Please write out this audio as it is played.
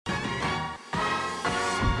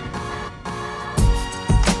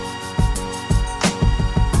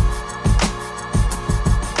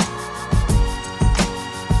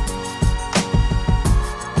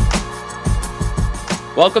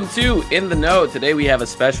Welcome to In the Know. Today we have a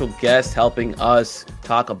special guest helping us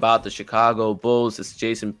talk about the Chicago Bulls. It's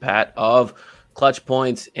Jason Patt of Clutch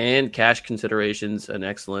Points and Cash Considerations, an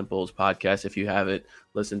excellent Bulls podcast if you haven't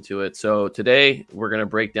listened to it. So today we're going to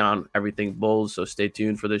break down everything Bulls, so stay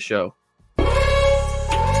tuned for this show.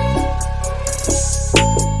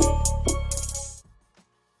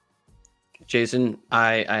 Jason,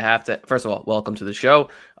 I have to, first of all, welcome to the show.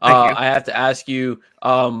 I have to ask you,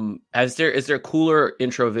 is there a cooler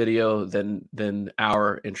intro video than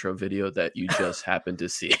our intro video that you just happened to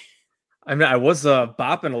see? I mean, I was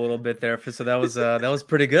bopping a little bit there, so that was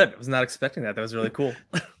pretty good. I was not expecting that. That was really cool.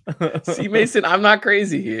 See, Mason, I'm not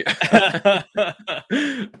crazy here.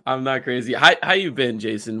 I'm not crazy. How you been,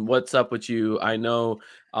 Jason? What's up with you? I know,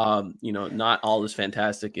 not all is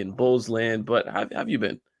fantastic in Bulls land, but how have you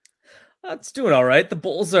been? It's doing all right. The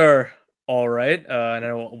Bulls are all right. And I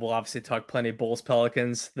know we'll obviously talk plenty Bulls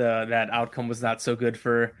Pelicans. That outcome was not so good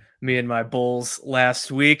for me and my Bulls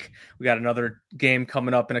last week. We got another game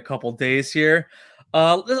coming up in a couple days here.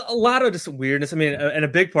 There's a lot of just weirdness. I mean, and a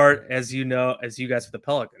big part, as you guys with the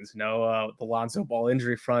Pelicans know, the Lonzo Ball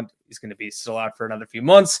injury front is going to be still out for another few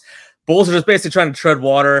months. Bulls are just basically trying to tread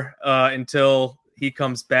water until he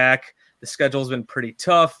comes back. The schedule's been pretty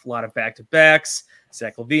tough. A lot of back-to-backs.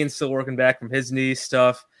 Zach LaVine's still working back from his knee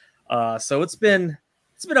stuff. So it's been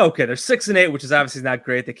okay. They're 6-8, which is obviously not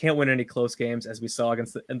great. They can't win any close games, as we saw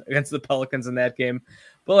against the Pelicans in that game.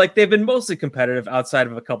 But they've been mostly competitive outside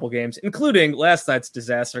of a couple games, including last night's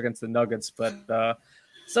disaster against the Nuggets. But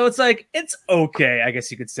so it's okay, I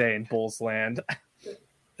guess you could say, in Bulls land.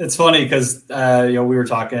 It's funny because we were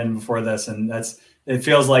talking before this, and it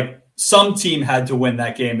feels like some team had to win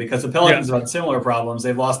that game because the Pelicans have had similar problems.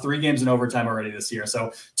 They've lost 3 games in overtime already this year.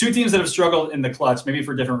 So 2 teams that have struggled in the clutch, maybe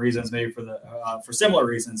for different reasons, maybe for similar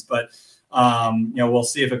reasons. But we'll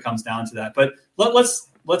see if it comes down to that. But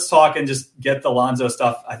let's talk and just get the Lonzo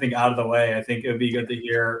stuff, I think, out of the way. I think it would be good to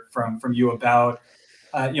hear from you about.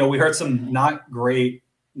 We heard some not great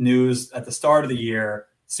news at the start of the year.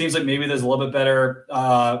 Seems like maybe there's a little bit better,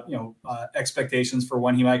 expectations for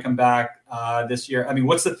when he might come back this year. I mean,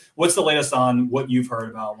 what's the latest on what you've heard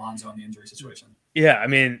about Lonzo and the injury situation? Yeah, I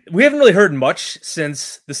mean, we haven't really heard much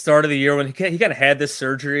since the start of the year when he kind of had this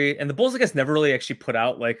surgery, and the Bulls, I guess, never really actually put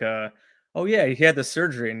out he had this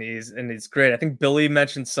surgery and he's great. I think Billy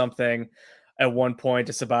mentioned something at one point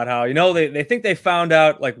just about how they think they found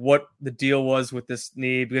out what the deal was with this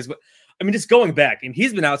knee because. I mean, just going back, and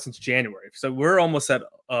he's been out since January, so we're almost at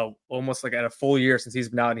a full year since he's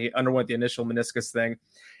been out, and he underwent the initial meniscus thing,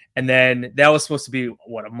 and then that was supposed to be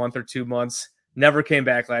a month or 2 months. Never came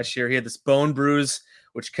back last year. He had this bone bruise,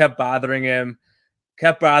 which kept bothering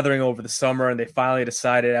over the summer, and they finally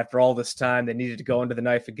decided after all this time they needed to go into the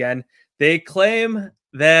knife again. They claim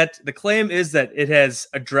that the claim is that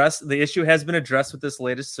the issue has been addressed with this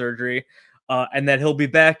latest surgery, and that he'll be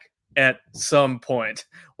back at some point.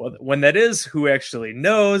 Well, when that is, who actually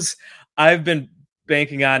knows? I've been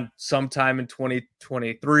banking on sometime in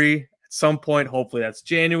 2023 at some point. Hopefully that's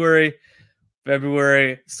January,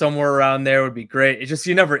 February, somewhere around there would be great. It's just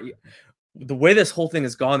the way this whole thing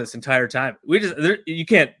has gone this entire time. You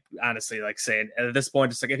can't honestly say it at this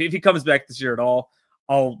point. Just if he comes back this year at all,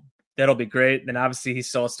 that'll be great. Then obviously he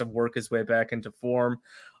still has to work his way back into form.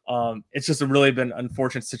 It's just a really been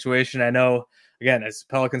unfortunate situation. I know, again, as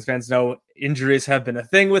Pelicans fans know, injuries have been a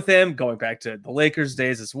thing with him, going back to the Lakers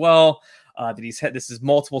days as well. This is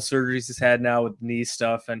multiple surgeries he's had now with knee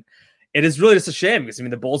stuff, and it is really just a shame because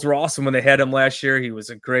the Bulls were awesome when they had him last year. He was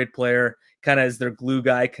a great player, kind of as their glue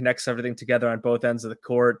guy, connects everything together on both ends of the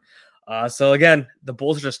court. So again, the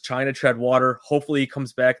Bulls are just trying to tread water. Hopefully he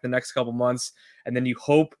comes back the next couple months, and then you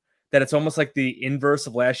hope that it's almost like the inverse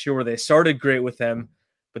of last year where they started great with him,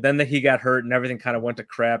 but then he got hurt and everything kind of went to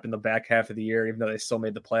crap in the back half of the year, even though they still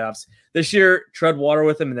made the playoffs. This year, tread water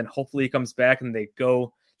with him, and then hopefully he comes back and they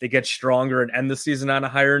get stronger and end the season on a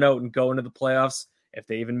higher note and go into the playoffs if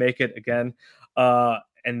they even make it again,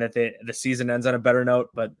 and that the season ends on a better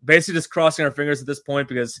note. But basically just crossing our fingers at this point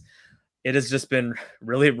because it has just been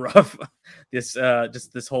really rough, this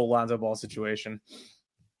whole Lonzo Ball situation.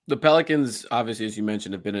 The Pelicans, obviously, as you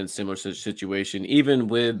mentioned, have been in a similar situation, even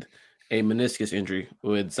with a meniscus injury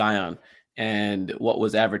with Zion, and what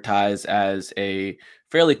was advertised as a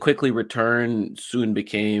fairly quickly return soon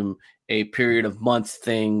became a period of months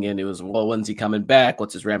thing. And it was, when's he coming back?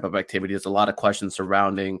 What's his ramp up activity? There's a lot of questions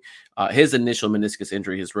surrounding his initial meniscus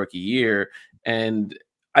injury, his rookie year. And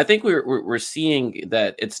I think we're seeing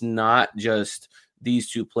that it's not just these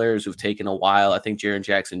two players who've taken a while. I think Jaren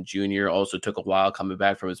Jackson Jr. also took a while coming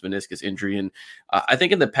back from his meniscus injury. And I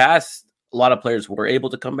think in the past, a lot of players were able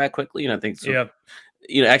to come back quickly. And I think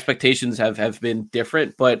expectations have been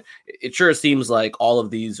different, but it sure seems like all of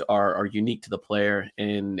these are unique to the player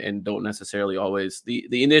and don't necessarily always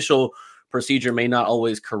the initial procedure may not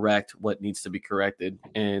always correct what needs to be corrected.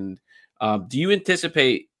 And do you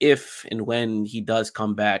anticipate if and when he does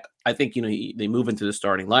come back? I think they move into the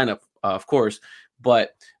starting lineup, of course,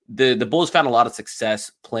 but the Bulls found a lot of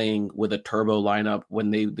success playing with a turbo lineup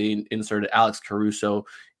when they inserted Alex Caruso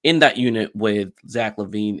in that unit with Zach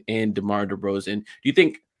LaVine and DeMar DeRozan. Do you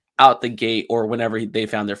think out the gate or whenever they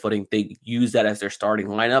found their footing, they use that as their starting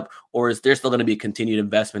lineup, or is there still going to be a continued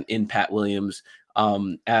investment in Pat Williams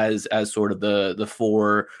as sort of the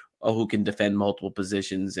four who can defend multiple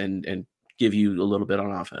positions and give you a little bit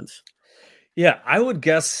on offense? Yeah, I would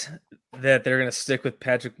guess that they're going to stick with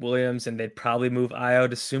Patrick Williams and they'd probably move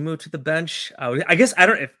Ayo Dosunmu to the bench. I guess I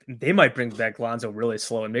don't if they might bring back Lonzo really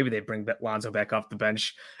slow, and maybe they bring Lonzo back off the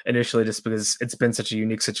bench initially just because it's been such a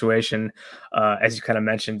unique situation, as you kind of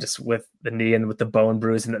mentioned, just with the knee and with the bone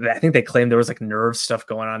bruise. And I think they claimed there was like nerve stuff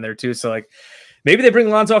going on there too. So like maybe they bring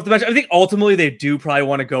Lonzo off the bench. I think ultimately they do probably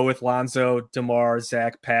want to go with Lonzo, DeMar,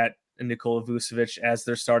 Zach, Pat, and Nikola Vucevic as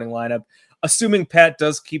their starting lineup, assuming Pat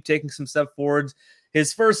does keep taking some step forwards.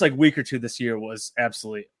 His first week or two this year was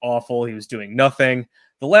absolutely awful. He was doing nothing.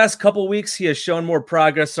 The last couple weeks, he has shown more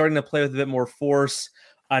progress, starting to play with a bit more force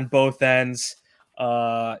on both ends.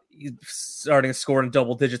 He's starting to score in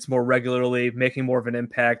double digits more regularly, making more of an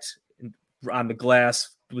impact on the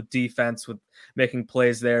glass with defense, with making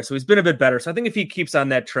plays there. So he's been a bit better. So I think if he keeps on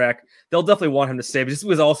that track, they'll definitely want him to stay. But this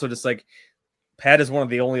was also just Pat is one of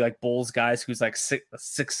the only Bulls guys who's 6'7",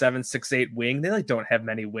 6'8" wing. They don't have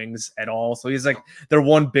many wings at all. So he's their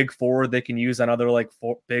one big forward they can use on other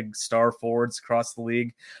big star forwards across the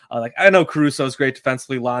league. I know Caruso is great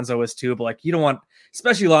defensively. Lonzo is too, but you don't want,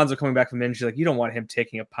 especially Lonzo coming back from injury, you don't want him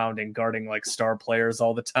taking a pounding guarding star players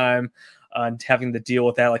all the time and having to deal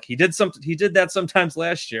with that. He did that sometimes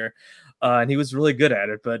last year and he was really good at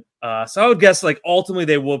it. But so I would guess ultimately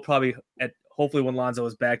they will probably hopefully when Lonzo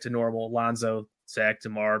is back to normal, Lonzo, Zach,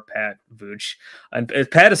 DeMar, Pat, Vooch. And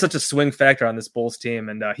Pat is such a swing factor on this Bulls team.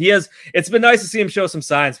 And it's been nice to see him show some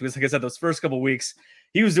signs because, like I said, those first couple of weeks,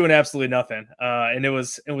 he was doing absolutely nothing. And it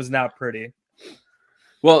was not pretty.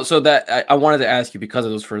 Well, so that I wanted to ask you because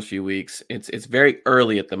of those first few weeks, it's very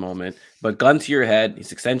early at the moment, but gun to your head,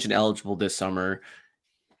 he's extension eligible this summer.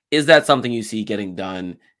 Is that something you see getting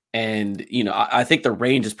done? And I think the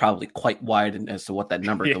range is probably quite wide as to what that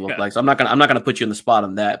number could look like. So I'm not gonna put you in the spot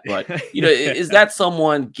on that. But is that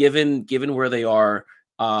someone given where they are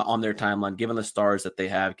on their timeline, given the stars that they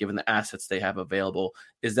have, given the assets they have available,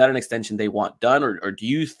 is that an extension they want done, or do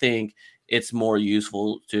you think it's more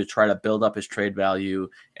useful to try to build up his trade value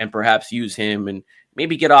and perhaps use him and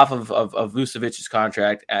maybe get off of Vucevic's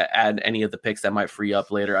contract, add any of the picks that might free up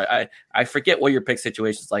later? I forget what your pick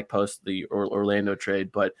situation is like post the Orlando trade,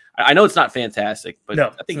 but I know it's not fantastic, but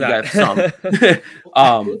no, I think you got some.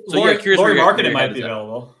 Curious Laurie Marketing might be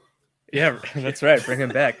available. Yeah, that's right. Bring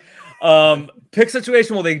him back. Pick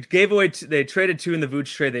situation. Well, they traded 2 in the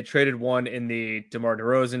Vooch trade. They traded 1 in the DeMar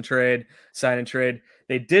DeRozan trade, sign and trade.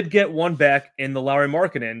 They did get 1 back in the Lauri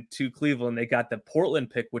Markkanen to Cleveland. They got the Portland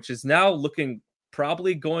pick, which is now looking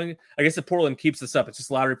probably going. I guess if Portland keeps this up, it's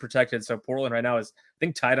just lottery protected. So Portland right now is, I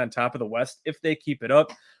think, tied on top of the West. If they keep it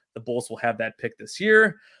up, the Bulls will have that pick this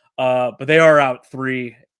year. But they are out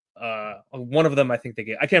 3. One of them, I think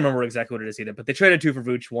I can't remember exactly what it is either, but they traded 2 for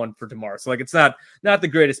Vooch, 1 for DeMar. So it's not the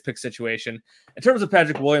greatest pick situation. In terms of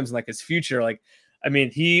Patrick Williams and his future,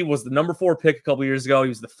 he was the number 4 pick a couple years ago. He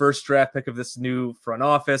was the first draft pick of this new front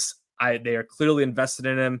office. They are clearly invested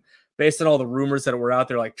in him. Based on all the rumors that were out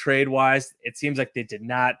there, trade wise, it seems like they did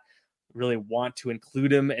not really want to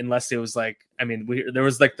include him unless it was there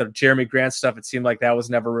was the Jeremy Grant stuff. It seemed like that was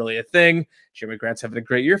never really a thing. Jeremy Grant's having a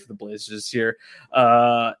great year for the Blazers this year.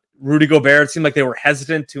 Rudy Gobert, it seemed like they were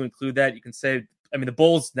hesitant to include that. You can say, the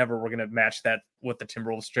Bulls never were going to match that what the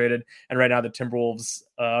Timberwolves traded. And right now the Timberwolves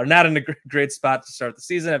are not in a great spot to start the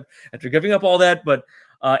season after giving up all that. But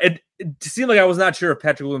it seemed like I was not sure if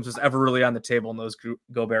Patrick Williams was ever really on the table in those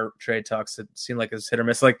Gobert trade talks. It seemed like it was hit or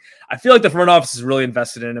miss. I feel like the front office is really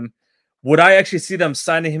invested in him. Would I actually see them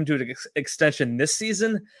signing him to an extension this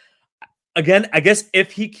season? Again, I guess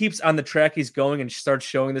if he keeps on the track he's going and starts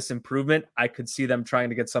showing this improvement, I could see them trying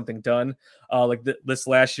to get something done. This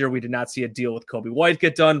last year, we did not see a deal with Kobe White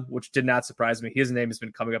get done, which did not surprise me. His name has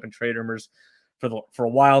been coming up in trade rumors for a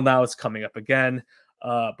while now. It's coming up again.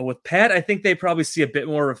 But with Pat, I think they probably see a bit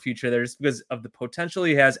more of a future there just because of the potential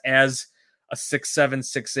he has as a 6'7",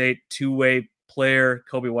 6'8", two-way player.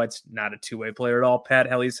 Kobe White's not a two-way player at all. Pat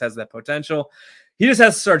at least has that potential. He just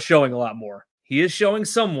has to start showing a lot more. he is showing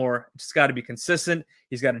some more. Just got to be consistent.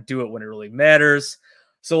 He's got to do it when it really matters.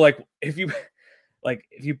 So like if you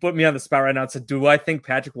put me on the spot right now and said, do I think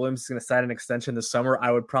Patrick Williams is going to sign an extension this summer? I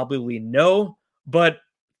would probably lean no, but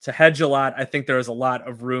to hedge a lot, I think there is a lot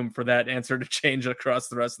of room for that answer to change across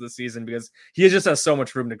the rest of the season because he just has so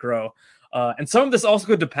much room to grow. And some of this also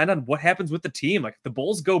could depend on what happens with the team. Like if the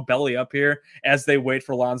Bulls go belly up here as they wait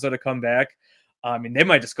for Lonzo to come back, I mean, they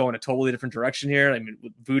might just go in a totally different direction here. I mean,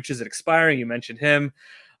 Vooch is expiring. You mentioned him.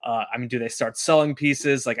 I mean, do they start selling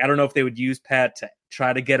pieces? Like, I don't know if they would use Pat to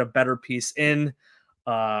try to get a better piece in.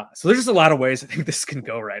 So there's just a lot of ways I think this can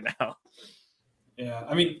go right now. Yeah,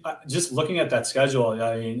 I mean, just looking at that schedule,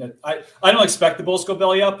 I mean, I don't expect the Bulls to go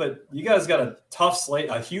belly up, but you guys got a tough slate,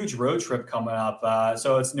 a huge road trip coming up.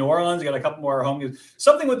 So it's New Orleans. You got a couple more home games.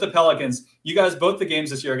 Something with the Pelicans. You guys, both the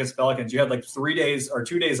games this year against Pelicans, you had like 3 days or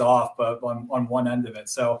 2 days off, but on one end of it.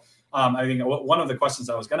 So I think one of the questions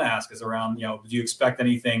I was going to ask is around, do you expect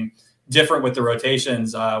anything different with the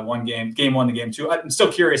rotations? Game one to game two. I'm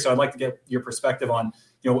still curious, so I'd like to get your perspective on,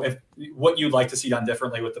 if what you'd like to see done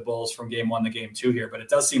differently with the Bulls from game one to game two here. But it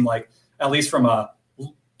does seem like, at least from a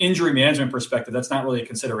injury management perspective, that's not really a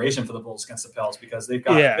consideration for the Bulls against the Pels because they've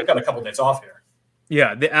got a couple days off here.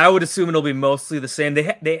 Yeah, I would assume it'll be mostly the same.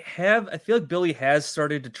 They have. I feel like Billy has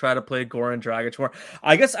started to try to play Goran Dragic more.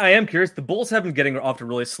 I guess I am curious. The Bulls have been getting off to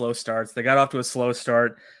really slow starts. They got off to a slow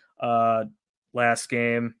start last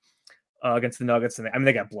game against the Nuggets, and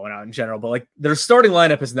they got blown out in general. But like their starting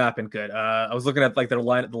lineup has not been good. I was looking at like the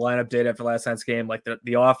lineup data after last night's game. Like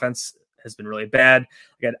the offense has been really bad.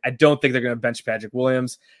 Again, I don't think they're going to bench Patrick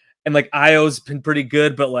Williams, and like Io's been pretty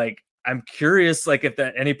good, but like. I'm curious, like if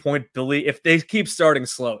at any point Billy, if they keep starting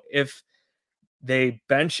slow, if they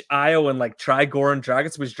bench Io and like try Goran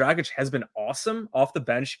Dragic, which Dragic has been awesome off the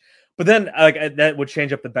bench, but then like that would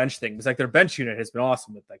change up the bench thing. It's like their bench unit has been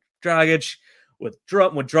awesome with like Dragic, with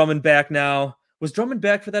Drummond back now. Was Drummond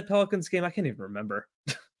back for that Pelicans game? I can't even remember.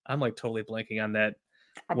 I'm like totally blanking on that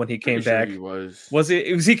when he came back. He was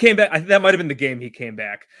he came back? That might have been the game he came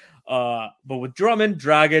back. But with Drummond,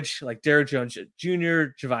 Dragic, like Derrick Jones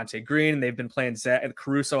Jr., Javonte Green, they've been playing Zach and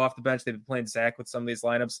Caruso off the bench. They've been playing Zach with some of these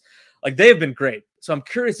lineups. Like they've been great. So I'm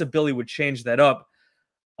curious if Billy would change that up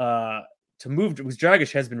to move. Because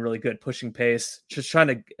Dragic has been really good pushing pace. Just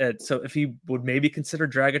trying to. So if he would maybe consider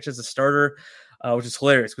Dragic as a starter, which is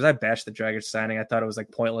hilarious because I bashed the Dragic signing. I thought it was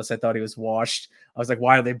like pointless. I thought he was washed. I was like,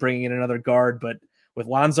 why are they bringing in another guard? But with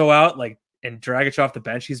Lonzo out, like. And Dragic off the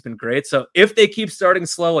bench, he's been great. So if they keep starting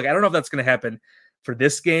slow, like I don't know if that's going to happen for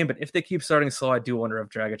this game, but if they keep starting slow, I do wonder if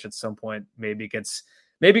Dragic at some point maybe gets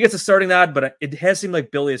a starting nod. But it has seemed like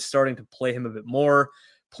Billy is starting to play him a bit more,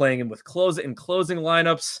 playing him with closing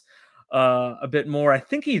lineups a bit more. I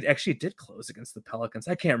think he actually did close against the Pelicans.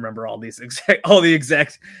 I can't remember all the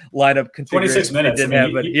exact lineup configurations. 26 minutes.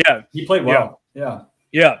 He played well. Yeah.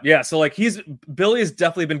 Yeah. So like Billy has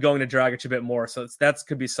definitely been going to Dragic a bit more. So that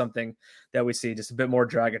could be something that we see, just a bit more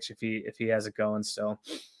Dragic if he has it going still.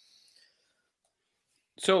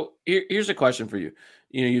 So here's a question for you.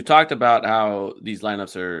 You talked about how these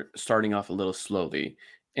lineups are starting off a little slowly,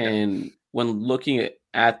 and when looking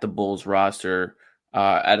at the Bulls roster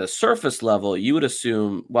at a surface level, you would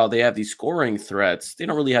assume while they have these scoring threats, they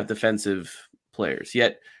don't really have defensive players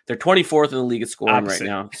yet. They're 24th in the league at scoring right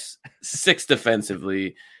now, 6th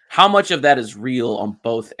defensively. How much of that is real on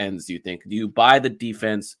both ends, do you think? Do you buy the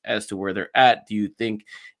defense as to where they're at? Do you think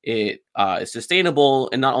it is sustainable?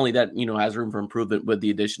 And not only that, has room for improvement with the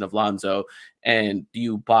addition of Lonzo. And do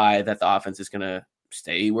you buy that the offense is going to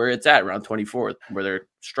stay where it's at, around 24th, where they're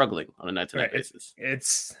struggling on a night-to-night basis?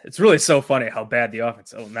 It's really so funny how bad the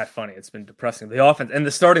offense. Oh, not funny. It's been depressing. The offense and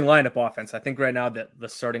the starting lineup offense. I think right now that the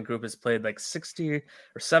starting group has played like 60 or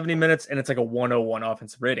 70 minutes, and it's like a 101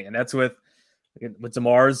 offensive rating, and that's with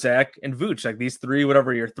DeMar, Zach, and Vooch. Like these three,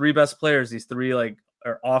 whatever your three best players, these three like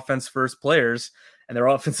are offense first players, and their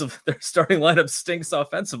starting lineup stinks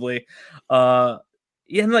offensively.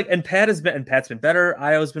 And Pat's been better.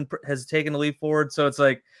 Io's has taken a leap forward. So it's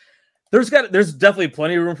like there's definitely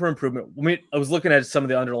plenty of room for improvement. I was looking at some of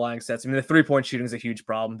the underlying stats. I mean, the 3-point shooting is a huge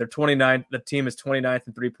problem. They're 29. The team is 29th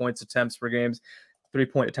in 3-point attempts per game.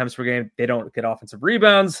 3-point attempts per game. They don't get offensive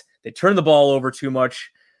rebounds. They turn the ball over too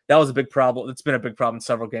much. That was a big problem. It's been a big problem in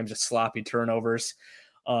several games, just sloppy turnovers.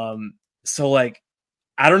 So like,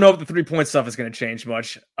 I don't know if the 3-point stuff is going to change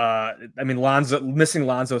much. I mean, missing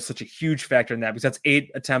Lonzo is such a huge factor in that because that's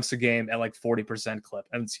 8 attempts a game at like 40% clip.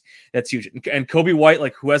 And that's huge. And Kobe White,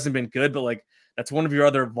 like who hasn't been good, but like that's one of your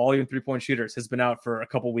other volume 3-point shooters, has been out for a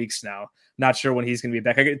couple weeks now. Not sure when he's going to be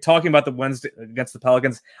back. Talking about the Wednesday against the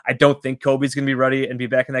Pelicans, I don't think Kobe's going to be ready and be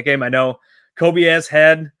back in that game. I know Kobe has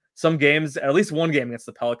had some games, at least one game against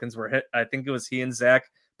the Pelicans were hit. I think it was he and Zach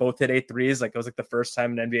both hit 8 threes. Like it was like the first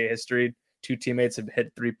time in NBA history two teammates have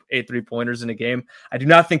hit 8 3-pointers in a game. I do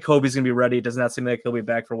not think Kobe's going to be ready. It does not seem like he'll be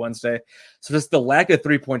back for Wednesday. So just the lack of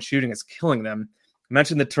 3-point shooting is killing them. I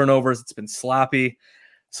mentioned the turnovers. It's been sloppy.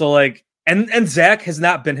 So like, and Zach has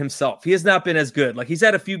not been himself. He has not been as good. Like he's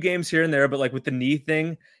had a few games here and there, but like with the knee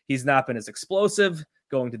thing, he's not been as explosive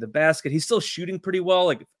going to the basket. He's still shooting pretty well.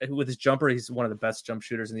 Like with his jumper, he's one of the best jump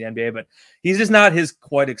shooters in the NBA, but he's just not his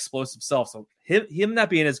quite explosive self. So him not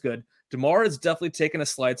being as good. DeMar has definitely taken a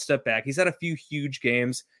slight step back. He's had a few huge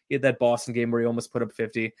games. He had that Boston game where he almost put up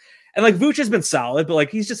 50. And like Vooch has been solid, but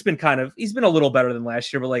like he's just been he's been a little better than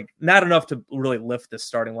last year, but like not enough to really lift this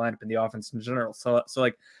starting lineup in the offense in general. So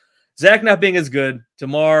like Zach not being as good,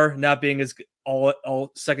 DeMar not being as good,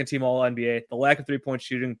 all second team all NBA, the lack of 3-point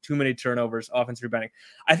shooting, too many turnovers, offensive rebounding.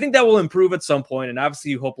 I think that will improve at some point, and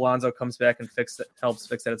obviously you hope Lonzo comes back and helps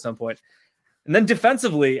fix that at some point. And then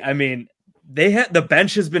defensively, I mean, the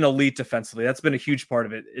bench has been elite defensively. That's been a huge part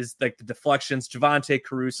of it. Is like the deflections, Javante,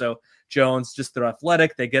 Caruso, Jones, just they're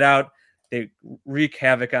athletic. They get out, they wreak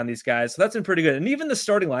havoc on these guys. So that's been pretty good. And even the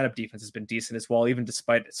starting lineup defense has been decent as well, even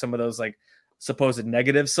despite some of those like supposed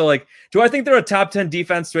negatives. So like, do I think they're a top 10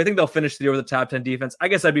 defense? Do I think they'll finish the year with a top 10 defense? I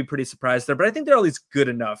guess I'd be pretty surprised there, but I think they're at least good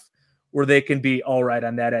enough where they can be all right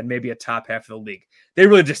on that end, maybe a top half of the league. They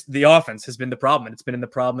really the offense has been the problem. And it's been in the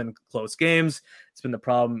problem in close games. It's been the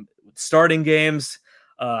problem with starting games.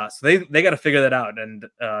 So they got to figure that out. And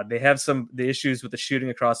they have the issues with the shooting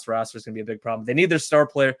across the roster is going to be a big problem. They need their star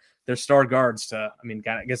player, their star guards to,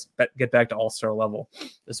 I guess, get back to all-star level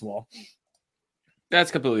as well.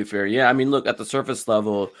 That's completely fair. Yeah, I mean, look, at the surface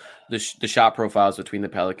level, the shot profiles between the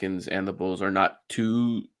Pelicans and the Bulls are not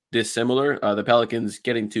too dissimilar. The Pelicans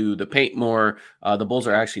getting to the paint more. The Bulls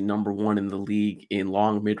are actually number 1 in the league in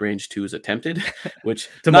long mid-range twos attempted, which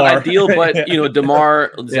not ideal, but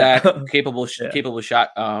DeMar, Zach, capable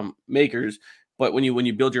shot makers. But when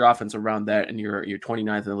you build your offense around that, and you're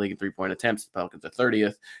 29th in the league in 3-point attempts, the Pelicans are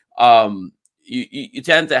 30th. You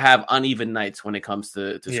tend to have uneven nights when it comes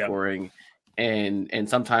to scoring. And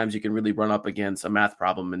sometimes you can really run up against a math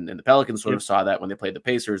problem. And the Pelicans sort of saw that when they played the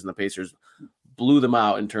Pacers, and the Pacers blew them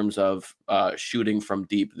out in terms of shooting from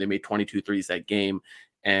deep. They made 22 threes that game.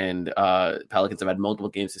 And Pelicans have had multiple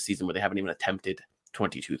games this season where they haven't even attempted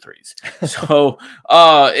 22 threes. So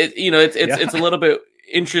it's a little bit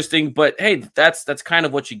interesting, but hey, that's kind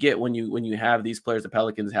of what you get when you have these players, the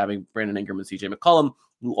Pelicans having Brandon Ingram and CJ McCollum,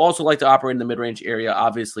 who also like to operate in the mid-range area.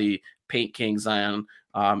 Obviously, paint king Zion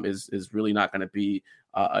is really not going to be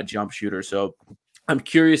a jump shooter. So I'm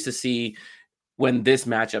curious to see when this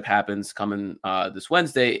matchup happens coming this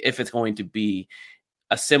Wednesday, if it's going to be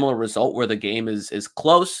a similar result where the game is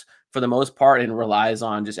close for the most part and relies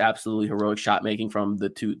on just absolutely heroic shot making from the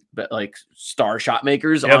two like star shot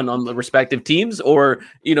makers on the respective teams, or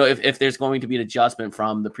if there's going to be an adjustment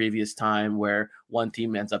from the previous time where one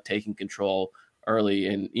team ends up taking control early.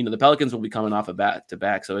 And the Pelicans will be coming off a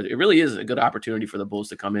back-to-back, so it really is a good opportunity for the Bulls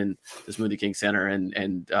to come in to Smoothie King Center, and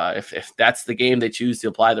if that's the game they choose to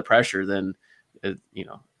apply the pressure, then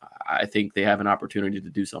I think they have an opportunity to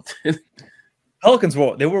do something. Pelicans,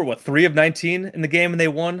 they were 3 of 19 in the game, and they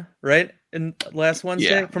won, right? In last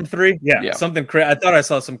Wednesday from 3. Yeah. Something crazy. I thought I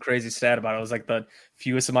saw some crazy stat about it. It was like the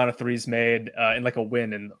fewest amount of threes made in like a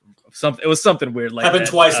win, and something. It was something weird like happened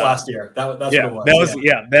twice last year. That's what it was.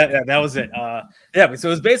 That was it. So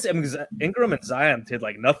it was basically Ingram and Zion did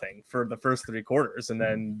like nothing for the first 3 quarters, and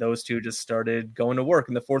then those two just started going to work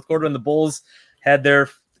in the fourth quarter, and the Bulls had their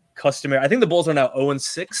customary. I think the Bulls are now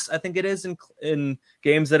 0-6. I think it is in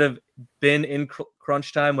games that have been in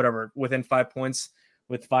crunch time, whatever, within 5 points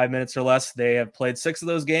with 5 minutes or less. They have played 6 of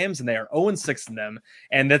those games, and they are 0-6 in them.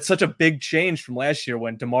 And that's such a big change from last year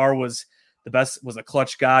when DeMar was a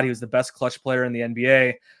clutch god. He was the best clutch player in the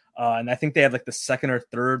NBA. And I think they had like the second or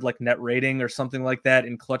third like net rating or something like that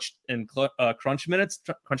in crunch time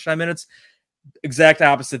minutes. Exact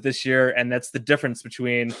opposite this year. And that's the difference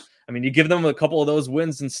between, you give them a couple of those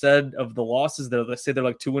wins instead of the losses. Let's say they're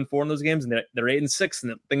like 2-4 in those games, and they're 8-6,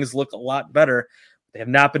 and things look a lot better. They have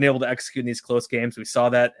not been able to execute in these close games. We saw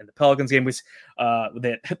that in the Pelicans game.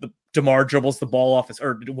 DeMar dribbles the ball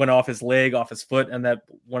went off his leg, off his foot, and that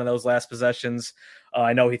one of those last possessions.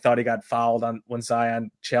 I know he thought he got fouled on when Zion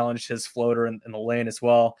challenged his floater in the lane as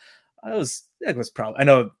well. It was probably. I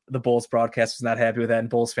know the Bulls broadcast was not happy with that, and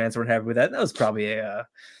Bulls fans weren't happy with that. That was probably a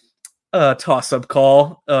toss-up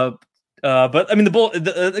call. But the Bull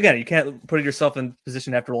again, you can't put yourself in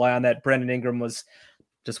position to have to rely on that. Brandon Ingram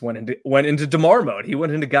went into DeMar mode. He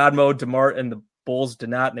went into God mode. DeMar and the Bulls did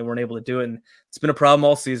not, and they weren't able to do it. And it's been a problem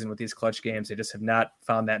all season with these clutch games. They just have not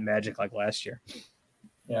found that magic like last year.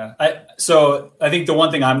 Yeah. So I think the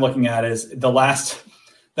one thing I'm looking at is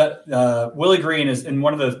that Willie Green is, and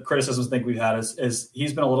one of the criticisms I think we've had is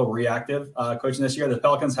he's been a little reactive coaching this year. The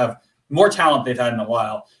Pelicans have more talent they've had in a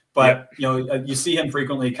while, but you see him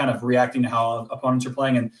frequently kind of reacting to how opponents are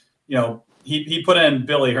playing. And, he put in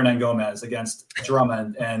Billy Hernangomez against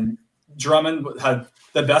Drummond, and Drummond had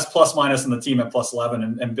the best plus minus in the team at plus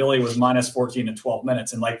 11, and Billy was minus 14 in 12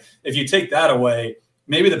 minutes. And like, if you take that away,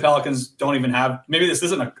 maybe the Pelicans don't even have, maybe this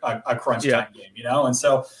isn't a crunch time game, And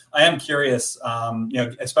so I am curious,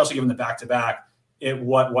 especially given the back-to-back,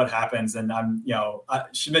 what happens. And I'm,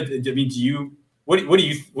 Schmidt, what do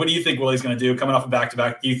you think Willie's going to do coming off a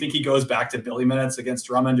back-to-back? Do you think he goes back to Billy minutes against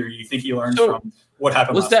Drummond, or do you think he learns from what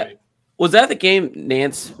happened last week? Was that the game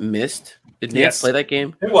Nance missed? Did Nance play that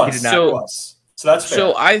game? It was. So that's fair.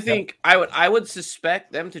 So I think I would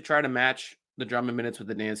suspect them to try to match the Drummond minutes with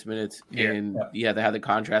the Nance minutes. And they have the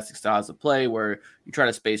contrasting styles of play where you try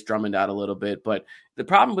to space Drummond out a little bit. But the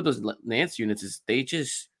problem with those Nance units is they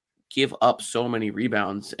just give up so many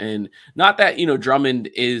rebounds. And not that,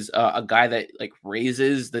 Drummond is a guy that like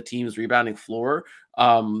raises the team's rebounding floor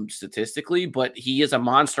statistically, but he is a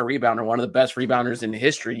monster rebounder, one of the best rebounders in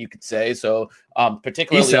history, you could say. So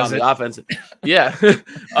particularly on the offensive,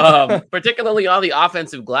 particularly on the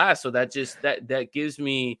offensive glass. So that gives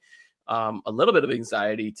me a little bit of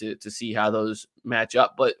anxiety to see how those match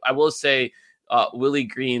up. But I will say Willie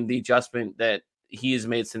Green, the adjustment that he has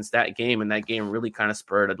made since that game, and that game really kind of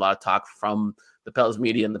spurred a lot of talk from the Pels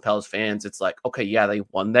media and the Pels fans. It's like, okay, yeah, they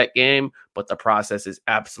won that game, but the process is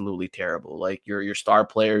absolutely terrible. Like your star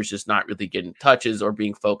players just not really getting touches or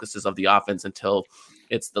being focuses of the offense until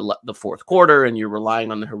it's the fourth quarter, and you're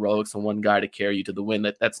relying on the heroics of one guy to carry you to the win.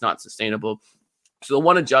 That's not sustainable. So the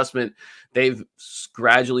one adjustment they've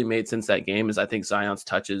gradually made since that game is I think Zion's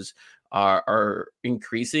touches are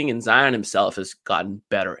increasing, and Zion himself has gotten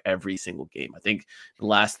better every single game. I think the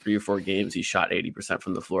last 3 or 4 games, he shot 80%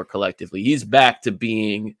 from the floor collectively. He's back to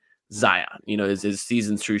being Zion. His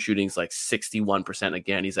season's true shooting is like 61%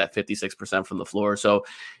 again. He's at 56% from the floor. So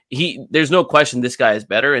there's no question this guy is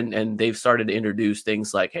better. And they've started to introduce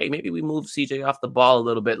things like, hey, maybe we move CJ off the ball a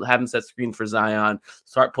little bit, have him set screen for Zion,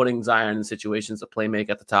 start putting Zion in situations to play make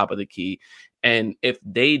at the top of the key. And if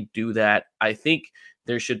they do that, I think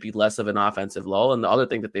there should be less of an offensive lull. And the other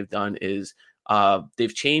thing that they've done is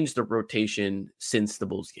they've changed the rotation since the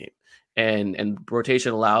Bulls game. And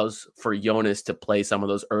rotation allows for Jonas to play some of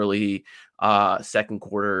those early second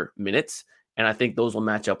quarter minutes. And I think those will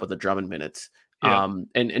match up with the Drummond minutes. Yeah.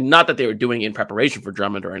 And not that they were doing it in preparation for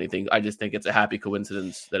Drummond or anything. I just think it's a happy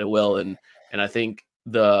coincidence that it will. And I think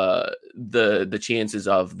the chances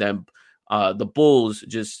of them, the Bulls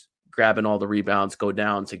just grabbing all the rebounds go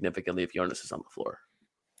down significantly if Jonas is on the floor.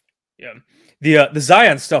 Yeah. The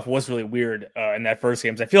Zion stuff was really weird in that first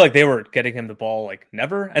game. I feel like they were getting him the ball like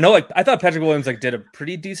never. I know, I thought Patrick Williams did a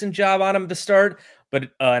pretty decent job on him to start, but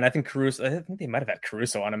and I think they might have had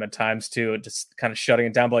Caruso on him at times too, just kind of shutting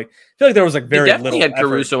it down. But I feel like there was very they definitely little had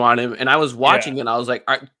Caruso on him, and I was watching it and I was like,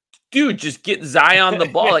 dude, just get Zion the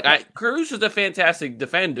ball. Caruso's a fantastic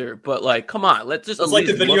defender, but come on, let's just. It's like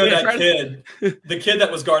the video of that kid, the kid that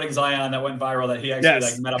was guarding Zion that went viral. That he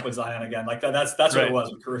actually met up with Zion again. That's what it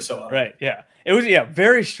was with Caruso. Right. Yeah. It was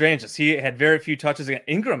very strange. He had very few touches.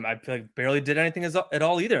 Ingram, I feel like barely did anything at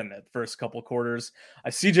all either in the first couple quarters.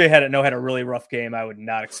 CJ had a really rough game. I would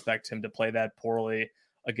not expect him to play that poorly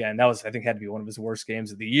again. That was, I think, had to be one of his worst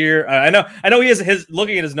games of the year. I know he has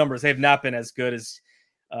looking at his numbers, they have not been as good as.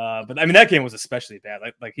 But I mean, that game was especially bad.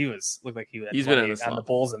 He's been on the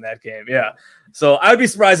Bulls in that game. Yeah. So I would be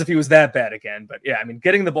surprised if he was that bad again. But yeah, I mean,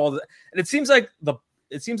 getting the ball, and it seems like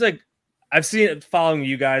I've seen it following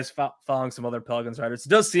you guys, following some other Pelicans writers. It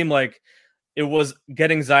does seem like it was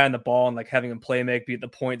getting Zion the ball and having him play make, be at the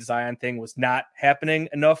point Zion thing was not happening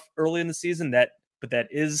enough early in the season. But that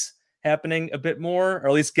is happening a bit more, or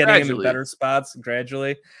at least getting him in better spots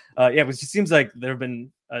gradually. But it seems like there have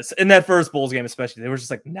been in that first Bulls game, especially, there was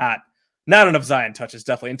just not enough Zion touches,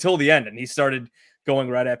 definitely until the end, and he started going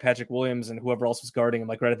right at Patrick Williams and whoever else was guarding him,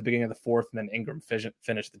 right at the beginning of the fourth, and then Ingram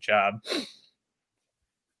finished the job.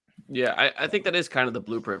 Yeah, I think that is kind of the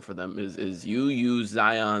blueprint for them. Is you use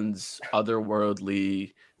Zion's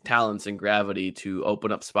otherworldly talents and gravity to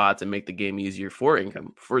open up spots and make the game easier for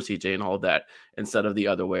Ingram, for CJ, and all that, instead of the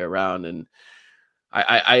other way around. And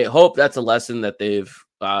I hope that's a lesson that they've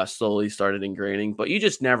slowly started ingraining, but you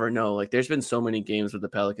just never know. Like, there's been so many games with the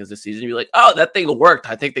Pelicans this season. You're like, oh, that thing worked.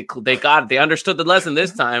 I think they got it. They understood the lesson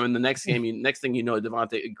this time. And the next game, next thing you know,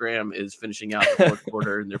 Devontae Graham is finishing out the fourth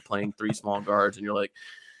quarter, and they're playing 3 small guards, and you're like,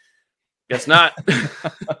 guess not.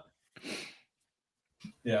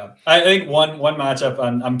 Yeah, I think one matchup.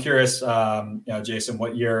 I'm curious, Jason,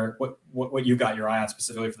 what you got your eye on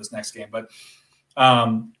specifically for this next game. But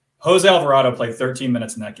Jose Alvarado played 13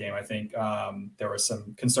 minutes in that game. I think there were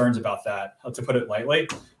some concerns about that, to put it lightly.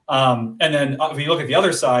 And then if you look at the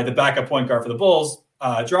other side, the backup point guard for the Bulls,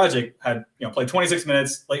 Dragic had played 26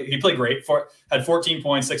 minutes. He played great. Had 14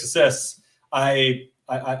 points, 6 assists. I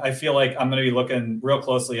feel like I'm going to be looking real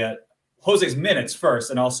closely at Jose's minutes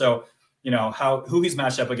first, and also who he's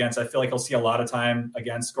matched up against. I feel like he'll see a lot of time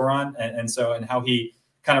against Goran, and how he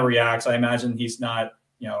kind of reacts. I imagine he's not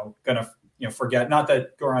going to forget. Not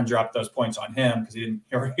that Goran dropped those points on him, because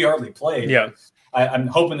he hardly played. Yeah, I'm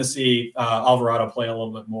hoping to see Alvarado play a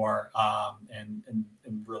little bit more, and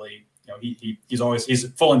really, he's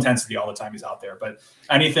full intensity all the time he's out there. But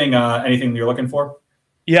anything you're looking for?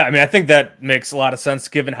 Yeah, I mean, I think that makes a lot of sense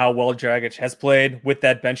given how well Dragic has played with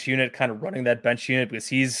that bench unit, kind of running that bench unit, because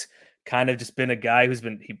he's kind of just been a guy who's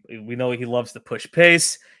been, we know he loves to push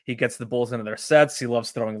pace. He gets the Bulls into their sets. He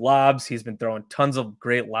loves throwing lobs. He's been throwing tons of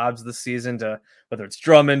great lobs this season to whether it's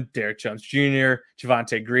Drummond, Derek Jones Jr.,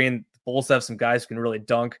 Javonte Green. The Bulls have some guys who can really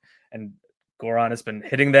dunk, and Goran has been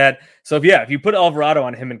hitting that. So if you put Alvarado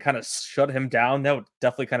on him and kind of shut him down, that would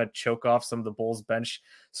definitely kind of choke off some of the Bulls bench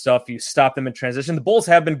stuff. You stop them in transition. The Bulls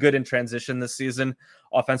have been good in transition this season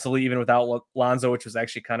offensively, even without Lonzo, which was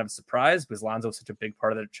actually kind of a surprise because Lonzo was such a big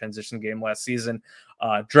part of the transition game last season.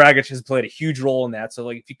 Dragic has played a huge role in that. So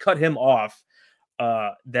if you cut him off,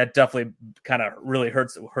 that definitely kind of really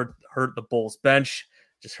hurt the Bulls bench,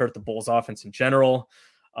 just hurt the Bulls offense in general.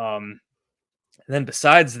 And then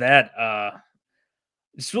besides that,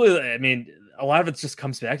 it's really, I mean, a lot of it just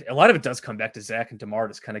comes back. A lot of it does come back to Zach and DeMar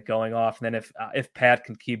just kind of going off. And then if Pat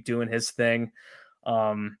can keep doing his thing,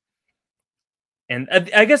 and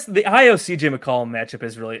I guess the Io CJ McCollum matchup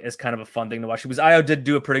is kind of a fun thing to watch because Io did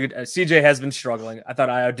do a pretty good. CJ has been struggling. I thought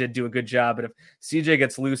Io did do a good job, but if CJ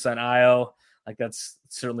gets loose on Io, like that's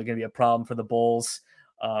certainly going to be a problem for the Bulls.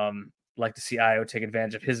 Like to see Io take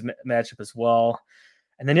advantage of his matchup as well.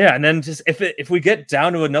 And then just if we get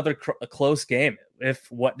down to another close game, if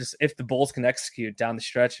the Bulls can execute down the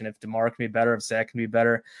stretch, and if DeMar can be better, if Zach can be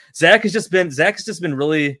better, Zach has just been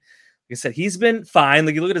really, like I said, he's been fine.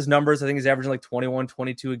 Like you look at his numbers, I think he's averaging like 21,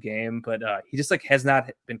 22 a game, but he just like has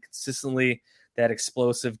not been consistently that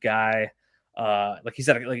explosive guy.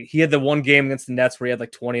 He had the one game against the Nets where he had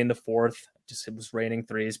like 20 in the fourth. Just it was raining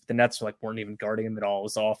threes, but the Nets weren't even guarding him at all. It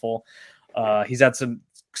was awful. He's had some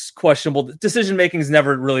questionable decision making. Has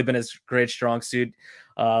never really been his great strong suit.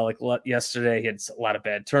 Yesterday, he had a lot of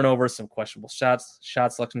bad turnovers, some questionable shot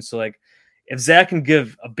selection. So if Zach can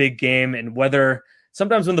give a big game, and whether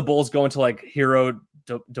sometimes when the Bulls go into like hero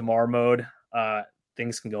DeMar mode,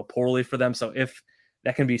 things can go poorly for them. So if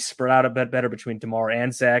that can be spread out a bit better between DeMar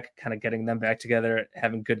and Zach, kind of getting them back together,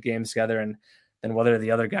 having good games together, and then whether the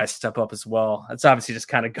other guys step up as well. That's obviously just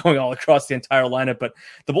kind of going all across the entire lineup. But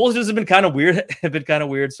the Bulls just have been kind of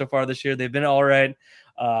weird so far this year. They've been all right,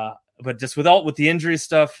 but just with the injury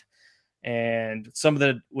stuff and some of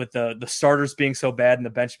the starters being so bad and the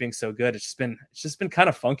bench being so good, it's just been kind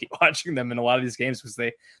of funky watching them in a lot of these games because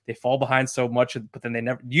they fall behind so much, but then they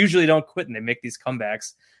usually don't quit and they make these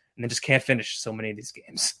comebacks and they just can't finish so many of these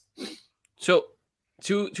games. So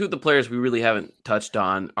two of the players we really haven't touched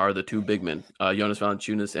on are the two big men, Jonas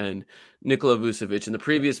Valanciunas and Nikola Vucevic. In the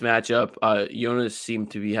previous matchup, Jonas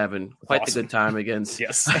seemed to be having quite the good time against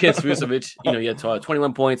Vucevic. He had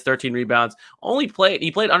 21 points, 13 rebounds. He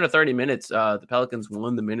played under 30 minutes. The Pelicans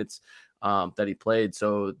won the minutes that he played.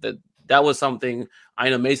 So that was something I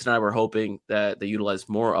know Mason and I were hoping that they utilized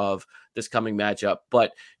more of this coming matchup.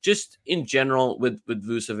 But just in general with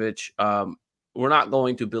Vucevic, we're not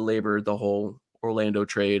going to belabor the whole Orlando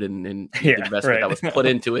trade and the investment that was put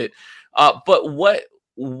into it. But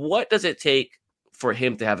what does it take for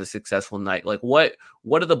him to have a successful night? Like what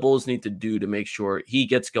do the Bulls need to do to make sure he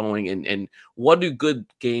gets going, and what do good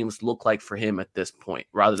games look like for him at this point,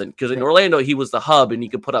 rather than, because in Orlando he was the hub and he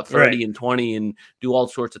could put up 30 and 20 and do all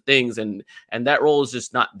sorts of things, and that role is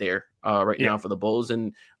just not there now for the Bulls.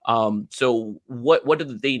 And so what do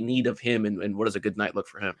they need of him, and what does a good night look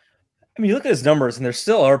for him? I mean, you look at his numbers, and they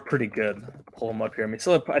still are pretty good. Pull him up here. I mean,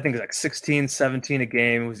 I think it's like 16, 17 a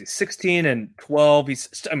game. Was he 16 and 12? He's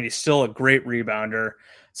still a great rebounder.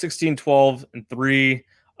 16, 12, and 3.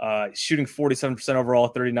 Shooting 47%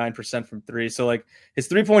 overall, 39% from three. So like his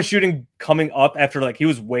 3-point shooting coming up after like he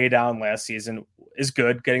was way down last season is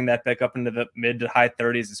good. Getting that back up into the mid to high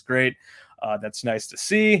 30s is great. That's nice to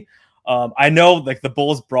see. I know like the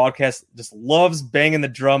Bulls broadcast just loves banging the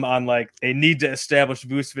drum on like they need to establish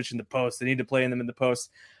Vucevic in the post. They need to play them in the post.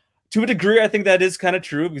 To a degree, I think that is kind of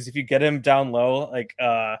true because if you get him down low, like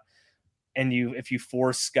and if you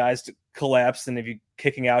force guys to collapse and if you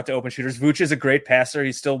kicking out to open shooters, Vooch is a great passer.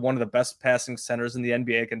 He's still one of the best passing centers in the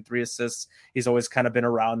NBA. Can 3 assists. He's always kind of been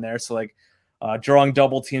around there. So like drawing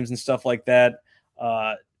double teams and stuff like that. Like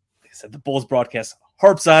I said, the Bulls broadcast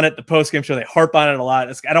harps on it. The post-game show, they harp on it a lot.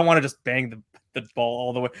 I don't want to just bang the ball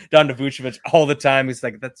all the way down to Vucevic all the time. He's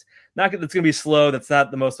like, that's going to be slow. That's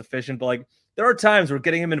not the most efficient. But like there are times where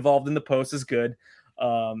getting him involved in the post is good.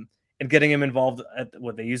 And getting him involved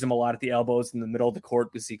they use him a lot at the elbows in the middle of the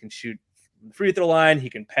court because he can shoot from the free throw line. He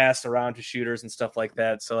can pass around to shooters and stuff like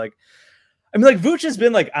that. So like, I mean, like Vooch has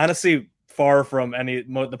been like honestly far from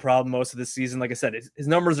the problem most of this season. Like I said, his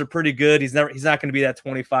numbers are pretty good. He's not going to be that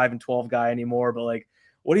 25 and 12 guy anymore. But like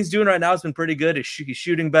what he's doing right now has been pretty good. He's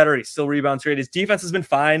shooting better. He's still rebounds rate. His defense has been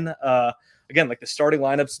fine. Again, like the starting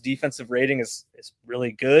lineup's defensive rating is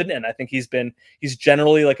really good, and I think he's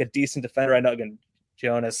generally like a decent defender. I know again,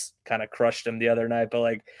 Jonas kind of crushed him the other night, but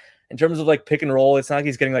like in terms of like pick and roll, it's not like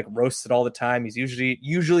he's getting like roasted all the time. He's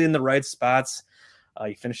usually in the right spots.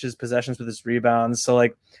 He finishes possessions with his rebounds. So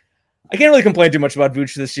like, I can't really complain too much about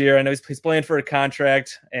Vooch this year. I know he's playing for a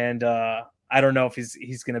contract, and I don't know if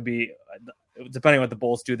he's going to be, depending on what the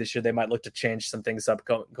Bulls do this year, they might look to change some things up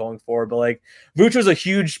going forward. But like Vooch was a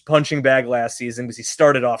huge punching bag last season because he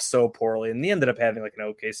started off so poorly and he ended up having like an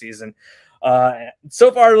okay season.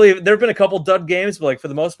 So far, really, there have been a couple dud games, but like for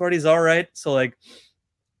the most part, he's all right. So like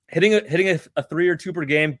hitting a 3 or 2 per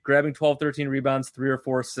game, grabbing 12, 13 rebounds, 3 or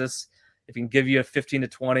 4 assists. If he can give you a 15 to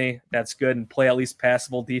 20, that's good, and play at least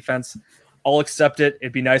passable defense. I'll accept it.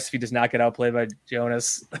 It'd be nice if he does not get outplayed by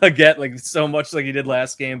Jonas again, like so much like he did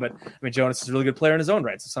last game. But I mean, Jonas is a really good player in his own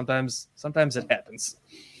right, so sometimes it happens.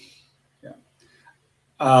 Yeah.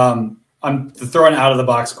 I'm throwing out of the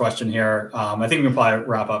box question here. I think we can probably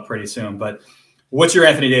wrap up pretty soon. But what's your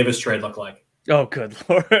Anthony Davis trade look like? Oh, good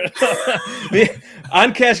Lord!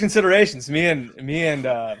 On cash considerations, me and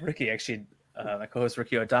Ricky actually. My co-host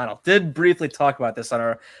Ricky O'Donnell did briefly talk about this on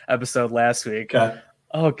our episode last week. Okay.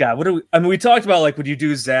 Oh God, we talked about like, would you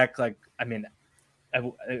do Zach? Like, I mean,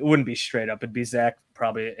 it wouldn't be straight up. It'd be Zach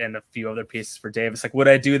probably and a few other pieces for Davis. Like, would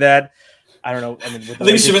I do that? I don't know. I mean, I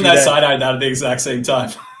think you should have been that side-eyed at the exact same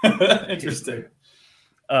time. Interesting.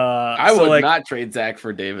 I would not trade Zach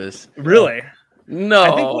for Davis. Really?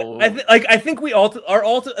 No. I think we all are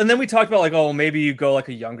all, and then we talked about like, oh, maybe you go like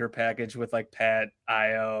a younger package with like Patt,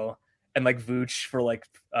 Io, and like Vooch for like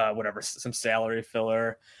whatever, some salary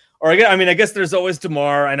filler. Or again, I mean, I guess there's always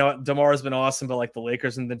DeMar. I know DeMar has been awesome, but like the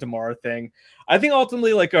Lakers and the DeMar thing, I think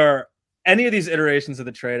ultimately like any of these iterations of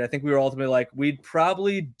the trade, I think we were ultimately like, we'd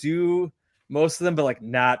probably do most of them, but like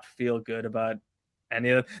not feel good about any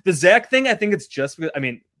of them. The Zach thing, I think it's just because, I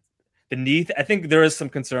mean, beneath, I think there is some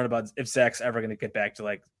concern about if Zach's ever going to get back to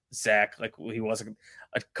like Zach, like he was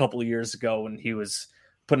a couple of years ago when he was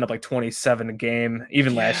putting up like 27 a game,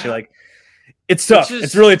 even last year. Like it's tough.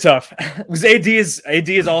 It's really tough because AD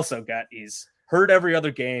is also he's hurt every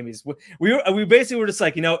other game. We basically were just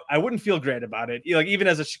like, I wouldn't feel great about it. Like even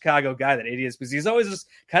as a Chicago guy that AD is, because he's always just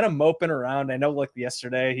kind of moping around. I know like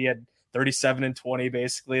yesterday he had 37 and 20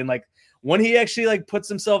 basically. And like when he actually like puts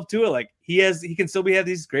himself to it, like he can still have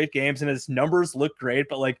these great games and his numbers look great,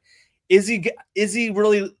 but like, is he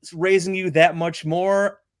really raising you that much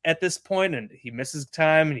more at this point? And he misses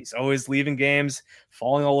time and he's always leaving games,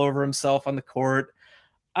 falling all over himself on the court.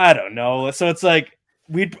 I don't know. So it's like,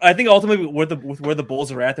 I think ultimately where the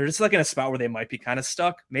Bulls are at, they're just like in a spot where they might be kind of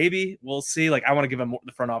stuck. Maybe we'll see. Like, I want to give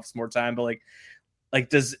the front office more time, but like,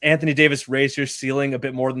 does Anthony Davis raise your ceiling a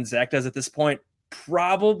bit more than Zach does at this point?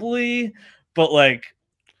 Probably, but like,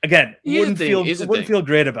 again, wouldn't feel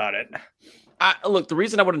great about it. Look, the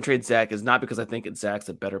reason I wouldn't trade Zach is not because I think Zach's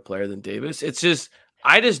a better player than Davis. It's just,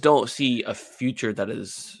 I just don't see a future that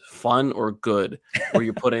is fun or good where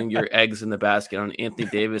you're putting your eggs in the basket on Anthony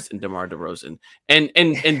Davis and DeMar DeRozan. And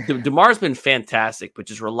DeMar's been fantastic, but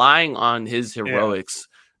just relying on his heroics,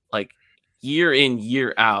 like year in,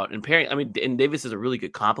 year out. And Davis is a really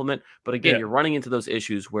good compliment, but again, you're running into those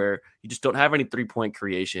issues where you just don't have any 3-point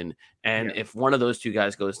creation. And if one of those two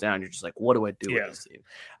guys goes down, you're just like, what do I do with this team?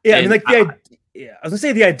 Yeah, and I was gonna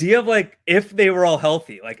say the idea of like if they were all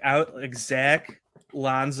healthy, like out like Zach,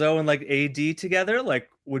 Lonzo, and like AD together, like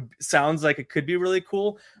sounds like it could be really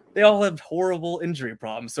cool. They all have horrible injury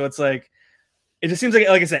problems, so it's like it just seems like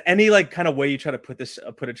I said, any like kind of way you try to put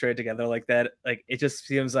a trade together like that, like it just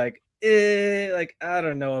seems like, like I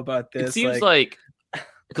don't know about this. It seems like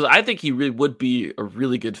because I think he really would be a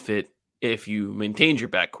really good fit if you maintained your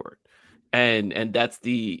backcourt, and that's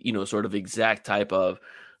the sort of exact type of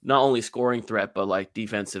not only scoring threat but like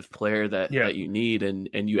defensive player that you need,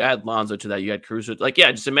 and you add Lonzo to that, you add Caruso,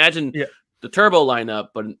 just imagine the turbo lineup,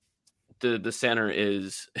 but the center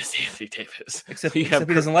is Anthony Davis. Except he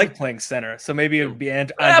doesn't like playing center, so maybe it would be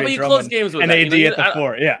Andre but you Drummond close games with and AD at the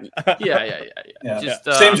 4. Yeah. Just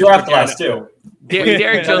same draft class too.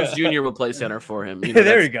 Derrick Jones Jr. will play center for him.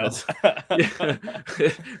 There you go.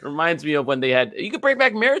 Reminds me of when they had. You could bring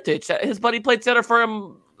back Mirotic. His buddy played center for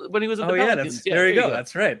him when he was at the Pelicans. There you go.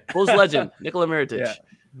 That's right. Bulls legend Nikola Mirotic. Yeah.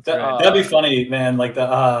 That'd be funny, man. Like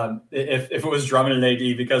if it was Drummond and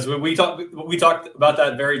AD, because we talked about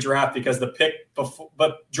that very draft, because the pick before,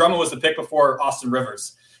 but Drummond was the pick before Austin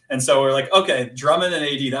Rivers, and so we're like, okay, Drummond and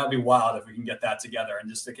AD, that'd be wild if we can get that together, and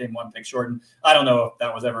just became one pick short. And I don't know if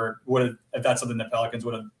that was ever if that's something the Pelicans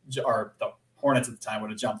would have, or the Hornets at the time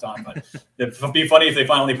would have jumped on, but it'd be funny if they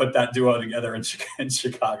finally put that duo together in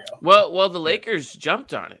Chicago. Well, the Lakers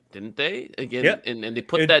jumped on it, didn't they? Again, and they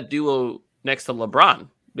put that duo next to LeBron.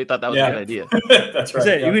 They thought that was a good idea. That's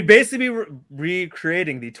right. You would basically be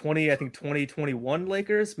recreating the 2021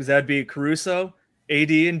 Lakers, because that'd be Caruso,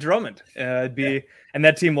 AD, and Drummond. And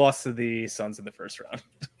that team lost to the Suns in the first round.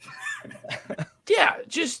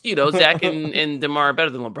 Just Zach and DeMar are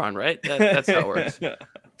better than LeBron, right? That's how it works.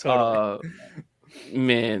 Totally.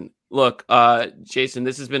 Man, look, Jason,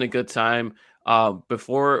 this has been a good time.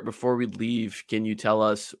 Before we leave, can you tell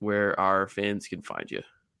us where our fans can find you?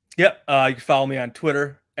 Yep. You can follow me on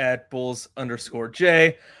Twitter at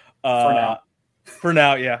Bulls_J. For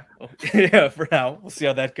now, yeah. For now. We'll see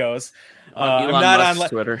how that goes. I'm not on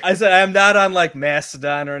Twitter. I said I'm not on like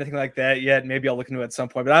Mastodon or anything like that yet. Maybe I'll look into it at some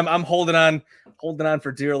point, but I'm holding on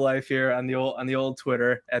for dear life here on the old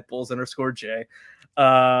Twitter at Bulls_J.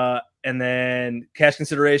 And then Cash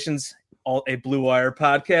Considerations, a Blue Wire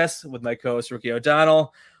podcast with my co-host Ricky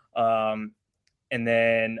O'Donnell. And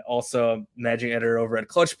then also managing editor over at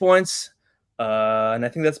Clutch Points. And I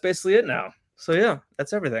think that's basically it now. So yeah,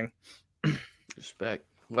 that's everything. Respect.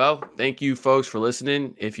 Well, thank you folks for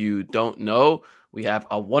listening. If you don't know, we have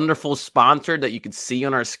a wonderful sponsor that you can see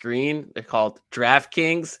on our screen. They're called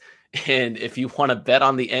DraftKings. And if you want to bet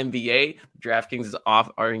on the NBA, DraftKings is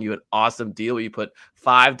offering you an awesome deal where you put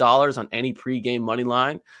 $5 on any pregame money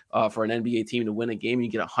line for an NBA team to win a game. You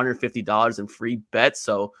get $150 in free bets.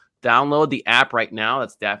 So download the app right now.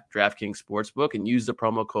 That's DraftKings Sportsbook, and use the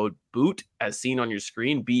promo code BOOT as seen on your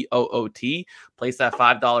screen, BOOT. Place that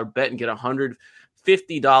 $5 bet and get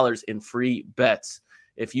 $150 in free bets.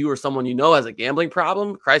 If you or someone you know has a gambling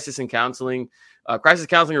problem, crisis counseling and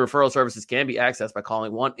referral services can be accessed by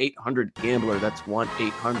calling 1-800-GAMBLER. That's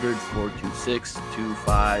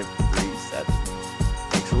 1-800-426-2537.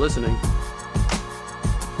 Thanks for listening.